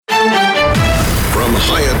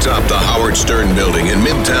atop the Howard Stern Building in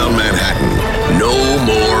Midtown Manhattan. No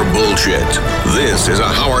more bullshit. This is a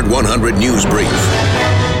Howard 100 News Brief.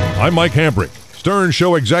 I'm Mike Hambrick. Stern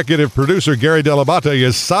Show executive producer Gary Dell'Abate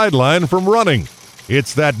is sidelined from running.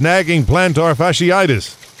 It's that nagging plantar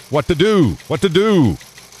fasciitis. What to do? What to do?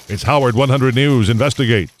 It's Howard 100 News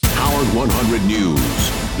Investigates. Howard 100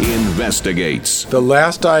 News Investigates. The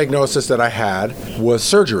last diagnosis that I had was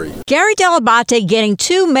surgery. Gary Dell'Abate getting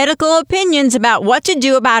two medical opinions about what to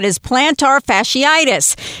do about his plantar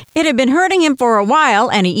fasciitis. It had been hurting him for a while,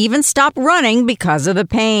 and he even stopped running because of the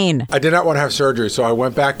pain. I did not want to have surgery, so I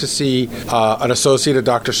went back to see an associate of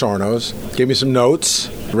Dr. Sarno's, gave me some notes,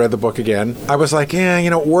 read the book again. I was like,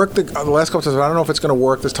 it worked the last couple times, but I don't know if it's going to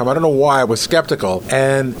work this time. I don't know why. I was skeptical.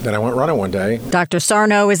 And then I went running one day. Dr.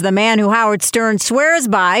 Sarno is the man who Howard Stern swears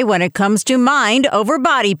by when it comes to mind over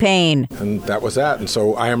body pain. And that was that. And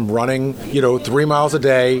so I am running, 3 miles a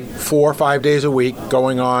day, 4 or 5 days a week,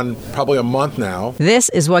 going on probably a month now. This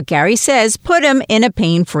is what Gary says put him in a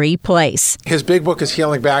pain-free place. His big book is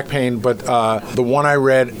Healing Back Pain, but the one I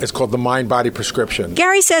read is called The Mind-Body Prescription.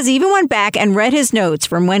 Gary says he even went back and read his notes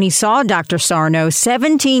from when he saw Dr. Sarno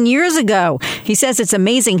 17 years ago. He says it's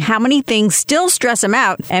amazing how many things still stress him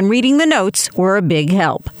out, and reading the notes were a big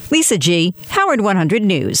help. Lisa G., Howard 100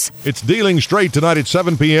 News. It's Dealing Straight tonight at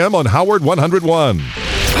 7 p.m. on Howard 101.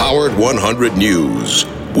 Howard 100 News.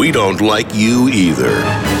 We don't like you either.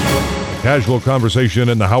 Casual conversation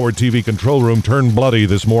in the Howard TV control room turned bloody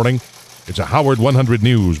this morning. It's a Howard 100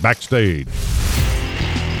 News Backstage.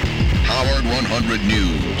 Howard 100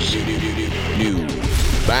 News.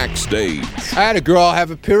 Backstage. I had a girl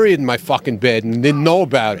have a period in my fucking bed and didn't know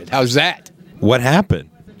about it. How's that? What happened?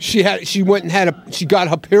 She got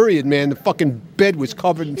her period, man. The fucking bed was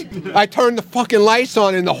covered. I turned the fucking lights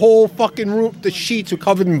on and the whole fucking room, the sheets were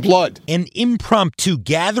covered in blood. An impromptu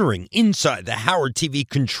gathering inside the Howard TV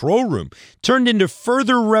control room turned into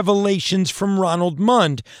further revelations from Ronald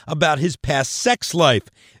Mund about his past sex life.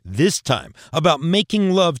 This time about making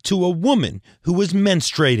love to a woman who was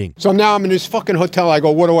menstruating. So now I'm in this fucking hotel. I go,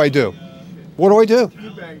 what do I do? What do I do? You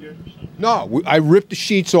banged her. No, I ripped the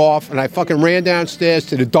sheets off and I fucking ran downstairs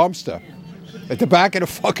to the dumpster at the back of the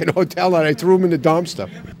fucking hotel and I threw them in the dumpster.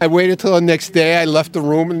 I waited till the next day. I left the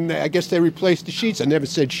room and I guess they replaced the sheets. I never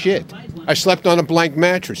said shit. I slept on a blank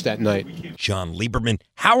mattress that night. John Lieberman,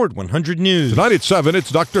 Howard 100 News. Tonight at 7,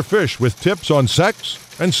 it's Dr. Fish with tips on sex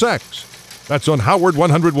and sex. That's on Howard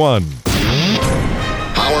 101.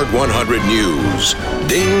 Howard 100 News.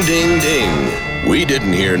 Ding, ding, ding. We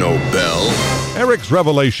didn't hear no bell. Eric's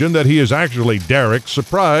revelation that he is actually Derek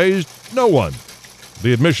surprised no one.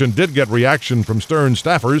 The admission did get reaction from Stern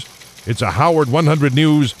staffers. It's a Howard 100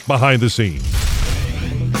 News behind the scenes.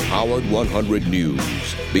 Howard 100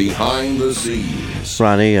 News behind the scenes.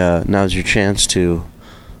 Ronnie, now's your chance to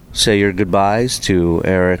say your goodbyes to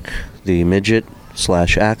Eric the Midget /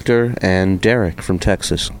 actor and Derek from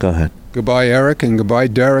Texas. Go ahead. Goodbye, Eric, and goodbye,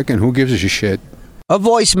 Derek, and who gives a shit? A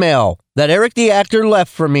voicemail that Eric the actor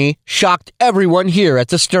left for me shocked everyone here at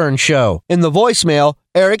the Stern Show. In the voicemail,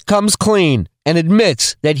 Eric comes clean and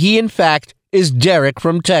admits that he, in fact, is Derek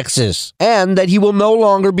from Texas, and that he will no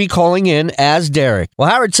longer be calling in as Derek. Well,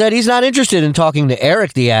 Howard said he's not interested in talking to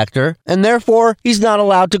Eric the actor, and therefore he's not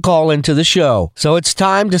allowed to call into the show. So it's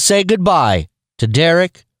time to say goodbye to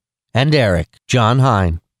Derek and Eric. John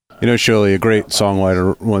Hine. Shirley, a great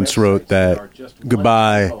songwriter, once wrote that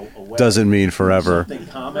goodbye doesn't mean forever.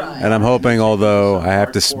 And I'm hoping, although I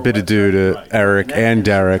have to bid adieu to Eric and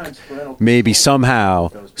Derek, maybe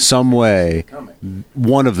somehow, some way,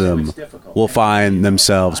 one of them will find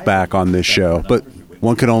themselves back on this show. But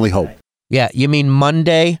one can only hope. Yeah, you mean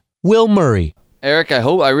Monday? Will Murray. Eric,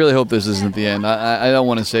 I really hope this isn't the end. I don't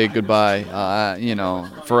want to say goodbye,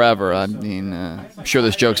 forever. I mean, I'm sure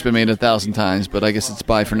this joke's been made 1,000 times, but I guess it's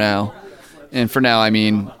bye for now. And for now, I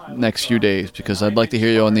mean next few days, because I'd like to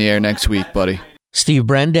hear you on the air next week, buddy. Steve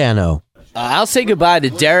Brandano. I'll say goodbye to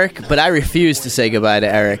Derek, but I refuse to say goodbye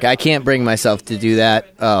to Eric. I can't bring myself to do that.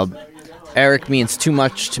 Eric means too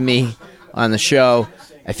much to me on the show.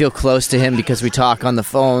 I feel close to him because we talk on the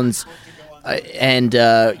phones. And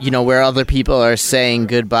where other people are saying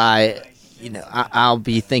goodbye, I'll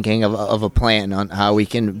be thinking of a plan on how we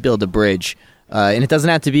can build a bridge. And it doesn't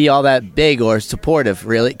have to be all that big or supportive,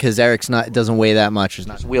 really, because Eric's doesn't weigh that much.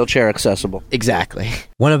 It's wheelchair accessible. Exactly.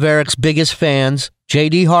 One of Eric's biggest fans,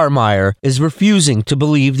 J.D. Harmeyer, is refusing to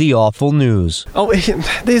believe the awful news. Oh,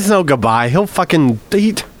 there's no goodbye. He'll fucking...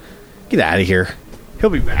 Get out of here. He'll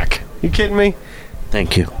be back. You kidding me?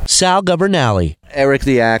 Thank you. Sal Governale. Eric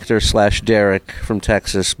the actor / Derek from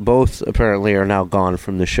Texas, both apparently are now gone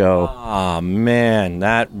from the show. Ah, man,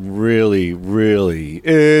 that really, really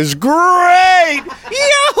is great!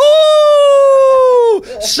 Yahoo!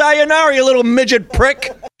 Sayonara, you little midget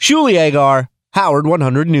prick! Shuli Agar, Howard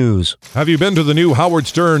 100 News. Have you been to the new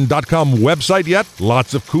howardstern.com website yet?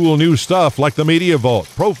 Lots of cool new stuff like the Media Vault,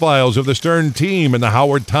 profiles of the Stern team, and the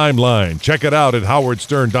Howard Timeline. Check it out at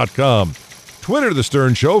howardstern.com. Twitter The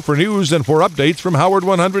Stern Show for news and for updates from Howard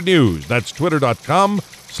 100 News. That's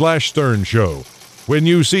twitter.com/Stern Show. When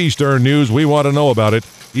you see Stern News, we want to know about it.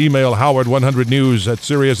 Email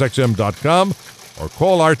howard100news@SiriusXM.com or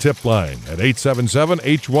call our tip line at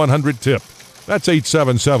 877-H100-TIP. That's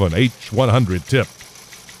 877-H100-TIP.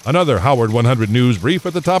 Another Howard 100 News brief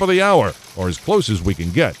at the top of the hour, or as close as we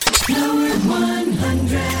can get. Howard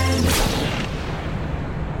 100.